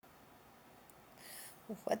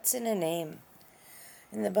What's in a name?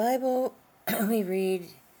 In the Bible, we read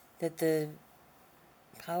that the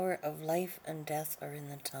power of life and death are in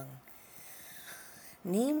the tongue.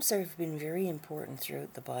 Names have been very important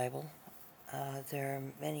throughout the Bible. There are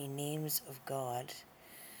many names of God,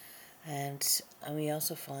 and we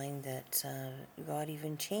also find that God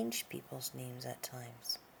even changed people's names at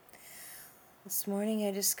times. This morning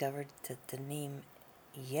I discovered that the name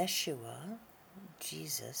Yeshua,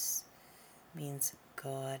 Jesus, means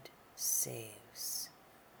God saves,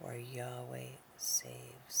 or Yahweh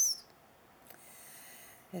saves.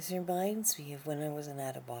 This reminds me of when I was in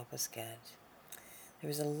Attabaskat. There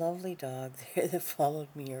was a lovely dog there that followed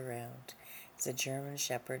me around. It's a German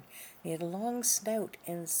Shepherd. He had a long snout,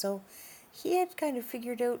 and so he had kind of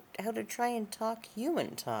figured out how to try and talk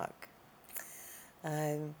human talk.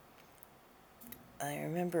 I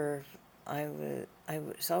remember I would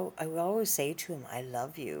always say to him, "I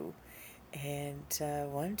love you." And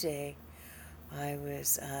one day I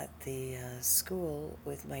was at the school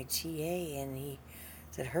with my TA, and he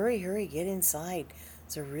said, "Hurry, hurry, get inside.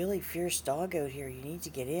 It's a really fierce dog out here. You need to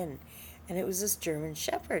get in." And it was this German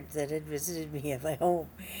Shepherd that had visited me at my home.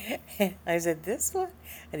 And I said, "This one?"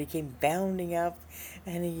 And he came bounding up,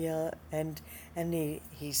 and he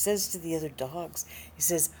says to the other dogs, he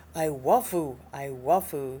says, "I wafu, I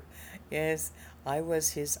wafu." Yes, I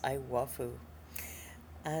was his I wafu.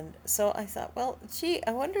 And so I thought, well, gee,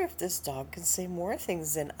 I wonder if this dog can say more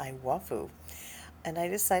things than I wafu. And I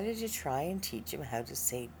decided to try and teach him how to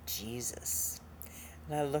say Jesus.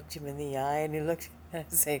 And I looked him in the eye, and he looked and I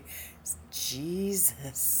say,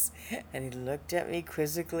 "Jesus." And he looked at me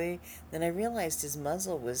quizzically. Then I realized his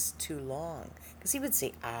muzzle was too long, because he would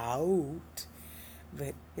say out,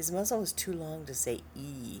 but his muzzle was too long to say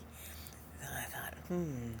E. And I thought,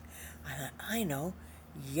 I know,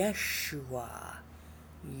 Yeshua.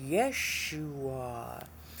 Yeshua.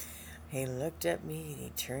 He looked at me, and he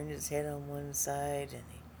turned his head on one side, and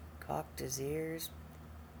he cocked his ears,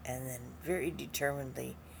 and then very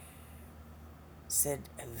determinedly said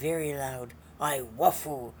very loud, "I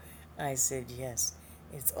wafu." I said, "Yes,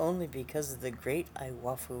 it's only because of the great I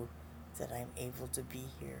wafu that I'm able to be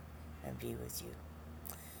here and be with you."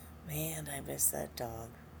 Man, I miss that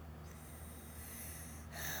dog.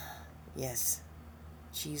 Yes,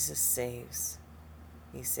 Jesus saves.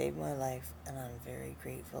 He saved my life, and I'm very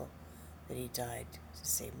grateful that he died to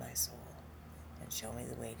save my soul and show me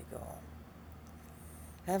the way to go home.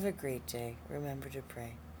 Have a great day. Remember to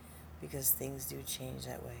pray, because things do change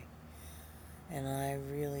that way. And I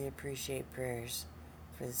really appreciate prayers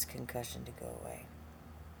for this concussion to go away.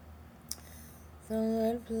 The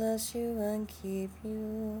Lord bless you and keep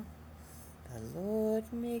you. The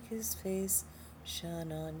Lord make his face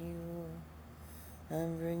shine on you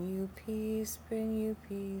and bring you peace, bring you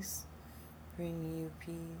peace, bring you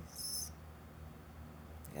peace.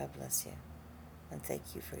 God bless you, and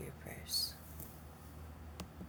thank you for your prayers.